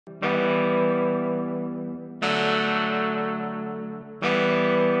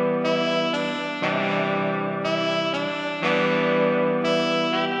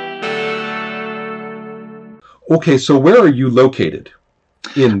Okay, so where are you located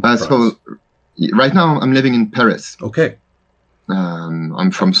in France? So right now I'm living in Paris. Okay.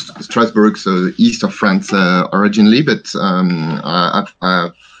 I'm from Strasbourg, so east of France originally, but I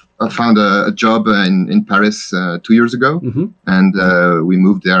found a job in Paris 2 years ago, and we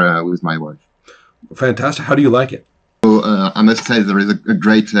moved there with my wife. Fantastic. How do you like it? So I must say there is a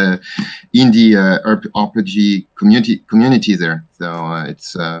great indie RPG community there. So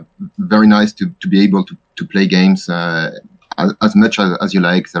it's very nice to be able to play games as much as you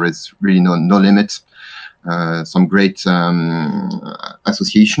like. There is really no limit. Some great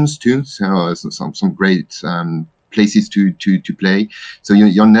associations too. So some great places to play. So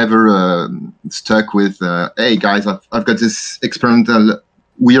you're never stuck with, hey guys, I've got this experimental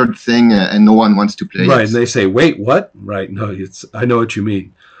weird thing and no one wants to play right, it. and they say, wait, what? Right, no, I know what you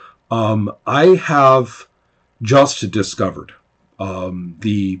mean. I have just discovered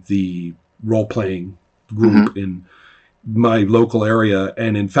the role-playing group in my local area,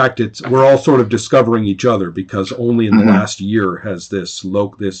 and in fact we're all sort of discovering each other, because only in the last year has this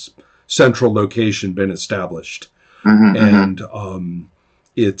central location been established. And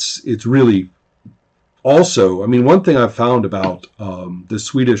it's really also, I mean, one thing I've found about the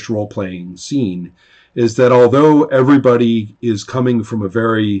Swedish role-playing scene is that although everybody is coming from a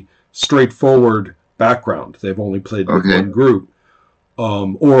very straightforward background, they've only played with one group,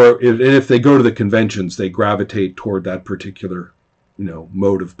 or if they go to the conventions, they gravitate toward that particular,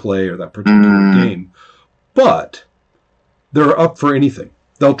 mode of play or that particular game. But they're up for anything.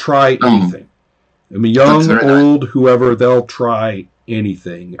 They'll try anything. I mean, young, old, whoever, they'll try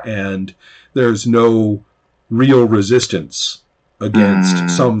anything, and there's no real resistance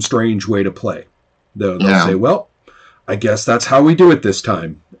against some strange way to play. They'll say, well, I guess that's how we do it this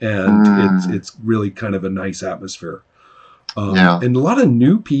time. And it's really kind of a nice atmosphere. And a lot of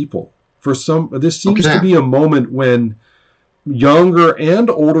new people. This seems to be a moment when younger and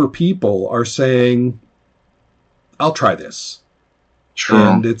older people are saying, I'll try this. Sure.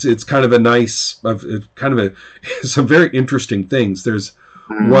 And it's kind of a nice, some very interesting things. There's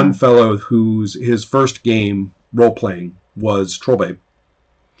one fellow his first game role-playing was Troll Babe.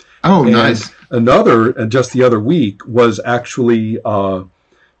 Oh, and nice. Another, just the other week, was actually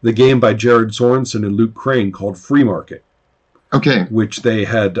the game by Jared Sorensen and Luke Crane called Free Market. Okay. Which they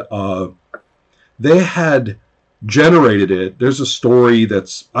had generated it. There's a story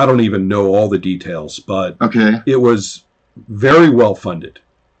that's, I don't even know all the details, but it was very well funded.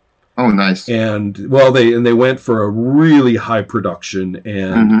 Oh, nice. And they went for a really high production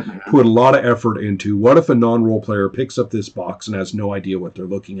and put a lot of effort into, what if a non-role player picks up this box and has no idea what they're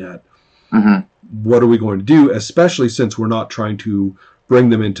looking at? What are we going to do? Especially since we're not trying to bring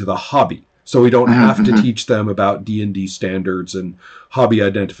them into the hobby. So we don't have to teach them about D&D standards and hobby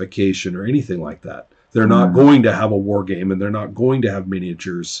identification or anything like that. They're not going to have a war game, and they're not going to have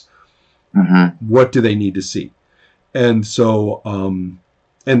miniatures. What do they need to see? And so,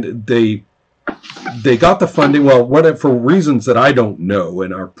 and they got the funding. Well, for reasons that I don't know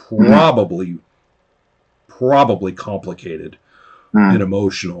and are probably complicated and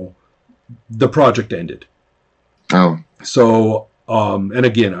emotional, the project ended. Oh, so. And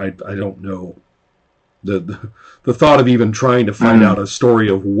again, I don't know the thought of even trying to find out a story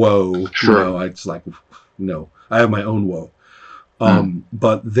of woe. Sure. It's like, no, I have my own woe.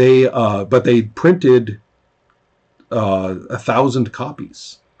 But they printed 1,000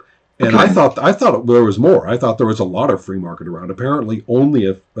 copies, and I thought there was more. I thought there was a lot of free market around. Apparently, only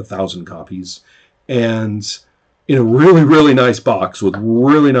 1,000 copies, and in a really, really nice box with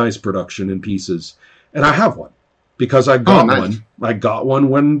really nice production and pieces. And I have one. Because I got one. I got one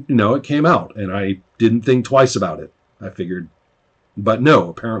when, it came out, and I didn't think twice about it. I figured, but no,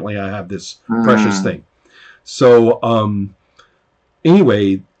 apparently I have this precious thing. So,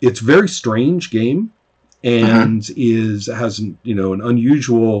 anyway, it's a very strange game, and has an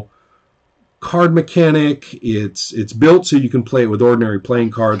unusual card mechanic. It's built so you can play it with ordinary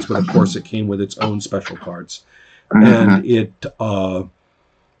playing cards, but of course it came with its own special cards.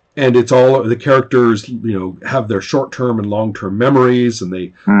 And it's all the characters, have their short-term and long-term memories, and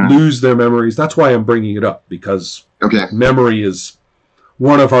they lose their memories. That's why I'm bringing it up, because memory is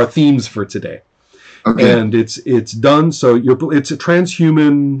one of our themes for today. And it's done so it's a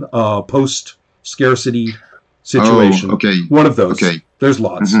transhuman post-scarcity situation. One of those. There's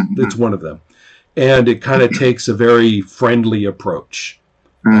lots. It's one of them, and it kind of takes a very friendly approach.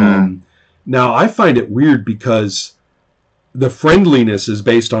 Now I find it weird because the friendliness is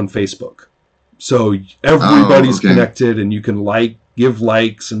based on Facebook. So everybody's connected, and you can give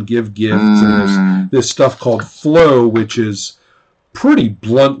likes and give gifts. And there's this stuff called flow, which is pretty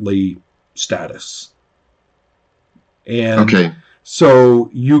bluntly status. And Okay. so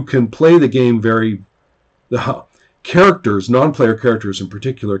you can play the game the characters, non-player characters in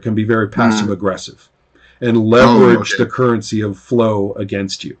particular, can be very passive-aggressive and leverage the currency of flow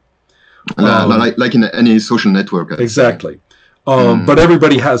against you. Like in any social network. Exactly. But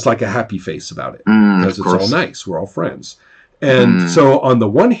everybody has like a happy face about it because it's all nice. We're all friends. And so on the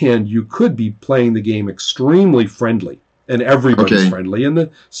one hand, you could be playing the game extremely friendly and everybody's friendly and the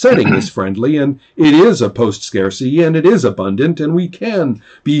setting is friendly and it is a post-scarcity and it is abundant and we can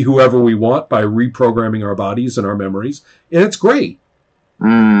be whoever we want by reprogramming our bodies and our memories. And it's great.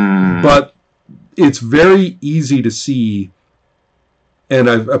 But it's very easy to see, and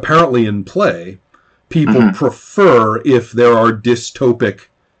apparently in play, people prefer if there are dystopic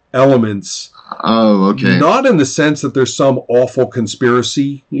elements. Oh, okay. Not in the sense that there's some awful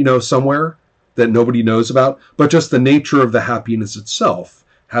conspiracy, somewhere that nobody knows about, but just the nature of the happiness itself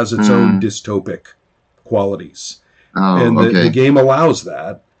has its own dystopic qualities. And the game allows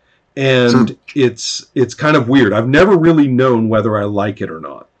that. And it's kind of weird. I've never really known whether I like it or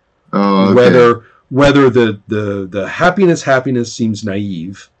not. Whether the happiness seems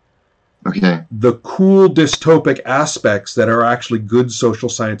naive. Okay. The cool dystopic aspects that are actually good social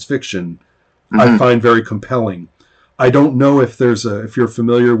science fiction, I find very compelling. I don't know if you're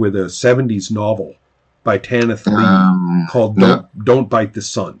familiar with a 70s novel by Tanith Lee called Don't Bite the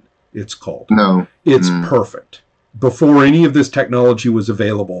Sun, it's called. No. It's perfect. Before any of this technology was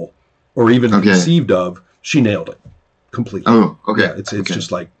available or even conceived of, she nailed it completely. Oh, okay. Yeah, it's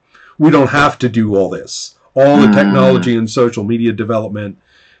just like, we don't have to do all this. All the technology and social media development,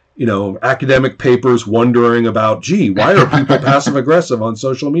 academic papers wondering about, why are people passive aggressive on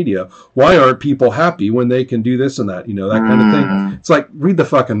social media? Why aren't people happy when they can do this and that? That kind of thing. It's like, read the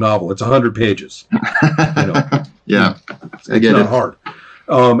fucking novel. It's 100 pages. Yeah, it's not hard.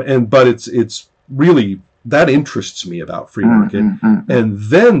 But it's really, that interests me about free market. And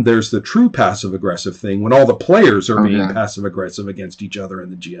then there's the true passive aggressive thing when all the players are being passive aggressive against each other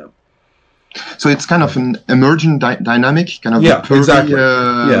and the GM. So it's kind of an emergent dynamic, kind of exactly.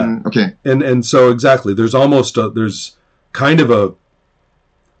 Okay. And so exactly, there's almost there's kind of a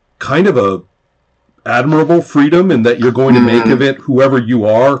admirable freedom in that you're going to make of it whoever you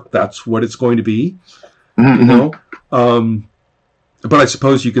are. That's what it's going to be. But I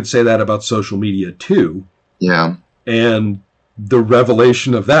suppose you could say that about social media too. Yeah. And the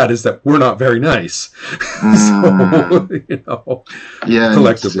revelation of that is that we're not very nice.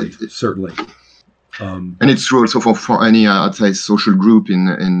 Collectively, certainly. And it's true also for any, I'd say, social group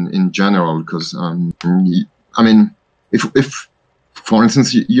in general, because, if for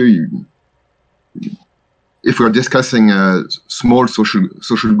instance, if we're discussing small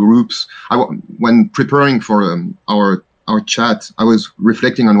social groups, when preparing for our chat, I was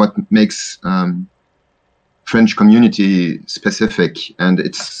reflecting on what makes French community specific, and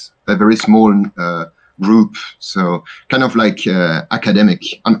it's a very small group, so kind of like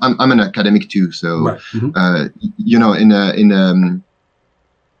academic. I'm an academic too, so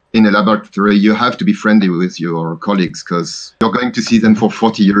in a laboratory you have to be friendly with your colleagues because you're going to see them for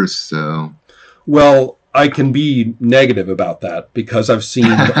 40 years. So, well, I can be negative about that because I've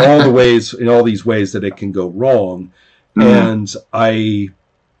seen all these ways that it can go wrong, and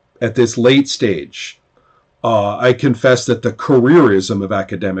at this late stage. I confess that the careerism of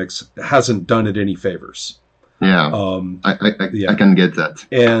academics hasn't done it any favors. Yeah, I can get that.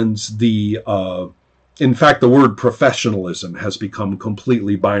 And in fact, the word professionalism has become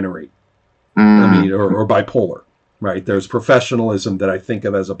completely binary. Or bipolar, right? There's professionalism that I think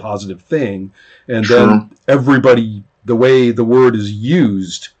of as a positive thing, and then everybody, the way the word is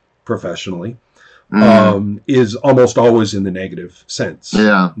used professionally, is almost always in the negative sense.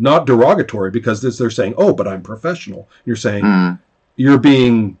 Yeah. Not derogatory, because they're saying, oh, but I'm professional. You're saying you're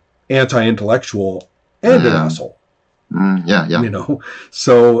being anti-intellectual and an asshole. Yeah.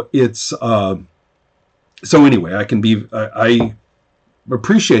 So it's, so anyway, I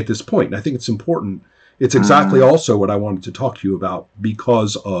appreciate this point. And I think it's important. It's exactly also what I wanted to talk to you about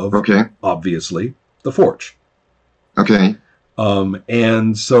because of, obviously, the Forge. Okay.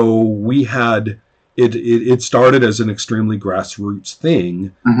 And so we had, it started as an extremely grassroots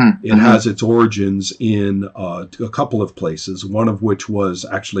thing. It has its origins in a couple of places, one of which was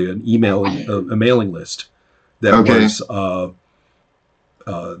actually a mailing list that was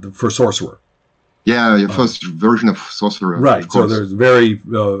for Sorcerer. Yeah, your first version of Sorcerer. Right. Of so there's a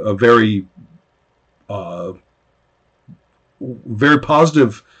very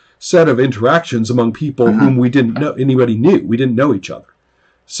positive set of interactions among people whom we didn't know anybody knew. We didn't know each other.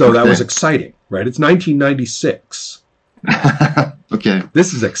 So that was exciting, right? It's 1996. Okay.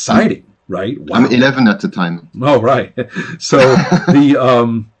 This is exciting, right? Wow. I'm 11 at the time. Oh, right. So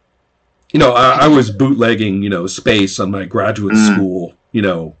the, I was bootlegging, space on my graduate school,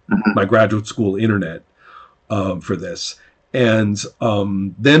 my graduate school internet for this. And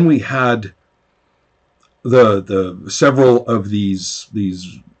then we had the several of these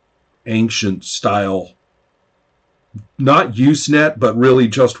ancient style, not Usenet, but really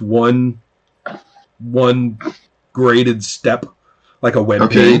just one graded step, like a web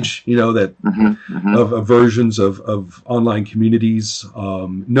page, that of versions of online communities,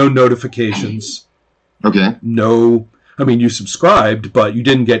 no notifications. Okay. No, I mean, you subscribed, but you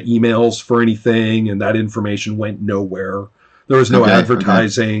didn't get emails for anything, and that information went nowhere. There was no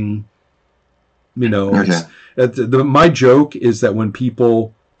advertising. My joke is that when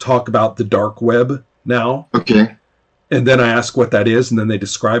people talk about the dark web now, and then I ask what that is, and then they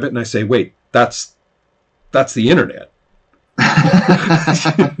describe it, and I say, wait, that's the internet.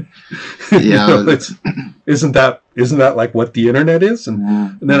 Yeah, isn't that like what the internet is?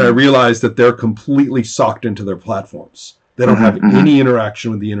 And then I realized that they're completely socked into their platforms. They don't have any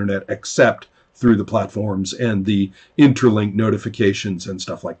interaction with the internet except through the platforms and the interlinked notifications and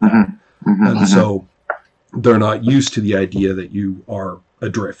stuff like that. And so they're not used to the idea that you are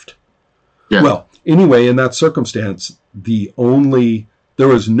adrift. Yeah. Well, anyway, in that circumstance, there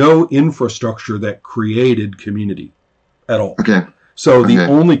was no infrastructure that created community at all. Okay. So the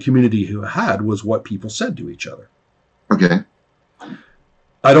only community you had was what people said to each other. Okay.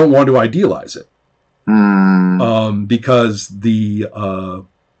 I don't want to idealize it. Because the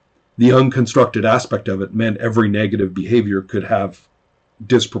unconstructed aspect of it meant every negative behavior could have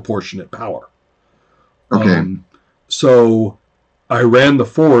disproportionate power. Okay. So I ran the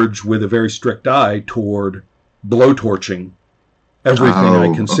Forge with a very strict eye toward blowtorching everything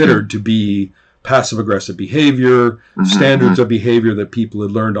I considered to be passive-aggressive behavior, standards of behavior that people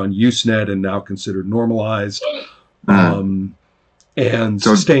had learned on Usenet and now considered normalized, and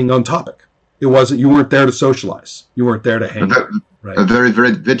staying on topic. You weren't there to socialize. You weren't there to hang out. Right? A very,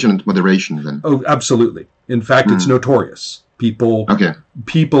 very vigilant moderation then. Oh, absolutely. In fact, it's notorious. People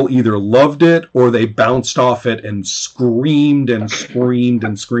either loved it or they bounced off it and screamed and screamed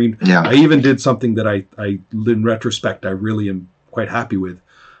and screamed. Yeah. I even did something that I in retrospect, I really am quite happy with.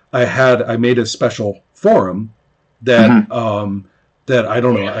 I made a special forum that that I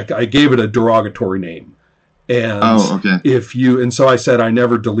don't know. I gave it a derogatory name, and so I said I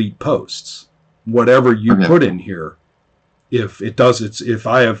never delete posts. Whatever you put in here, if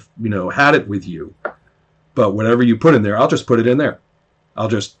I have had it with you, but whatever you put in there, I'll just put it in there. I'll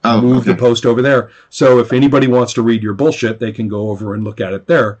just move the post over there. So if anybody wants to read your bullshit, they can go over and look at it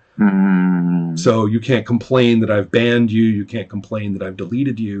there. So you can't complain that I've banned you. You can't complain that I've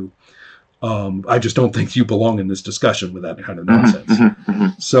deleted you. I just don't think you belong in this discussion with that kind of nonsense.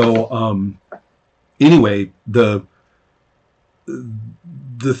 So anyway, the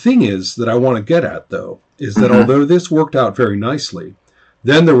thing is that I want to get at, though, is that although this worked out very nicely,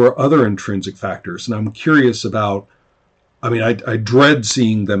 then there were other intrinsic factors. And I'm curious about, I dread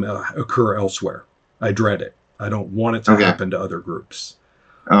seeing them occur elsewhere. I dread it. I don't want it to happen to other groups.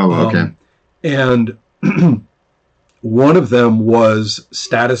 And one of them was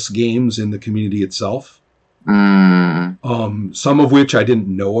status games in the community itself, some of which I didn't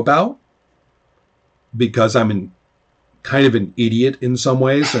know about because I'm kind of an idiot in some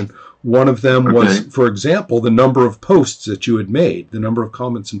ways. And one of them was, for example, the number of posts that you had made, the number of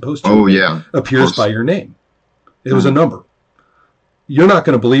comments and posts appears by your name. It was a number. You're not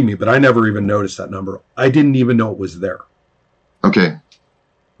going to believe me, but I never even noticed that number. I didn't even know it was there. Okay.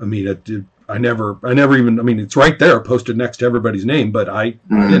 I mean, I never even, it's right there posted next to everybody's name, but I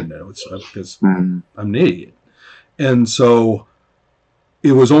didn't know. It's because I'm an idiot. And so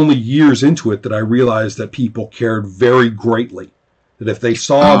it was only years into it that I realized that people cared very greatly. That if they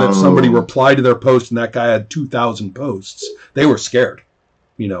saw that somebody replied to their post and that guy had 2,000 posts, they were scared.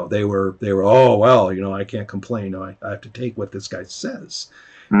 They were, oh, well, I can't complain. I have to take what this guy says.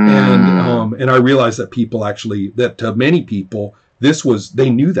 And I realized that people actually, that to many people, they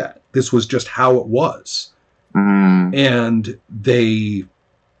knew that. This was just how it was. And they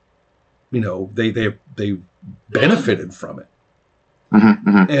benefited from it.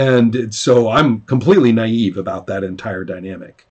 And so I'm completely naive about that entire dynamic.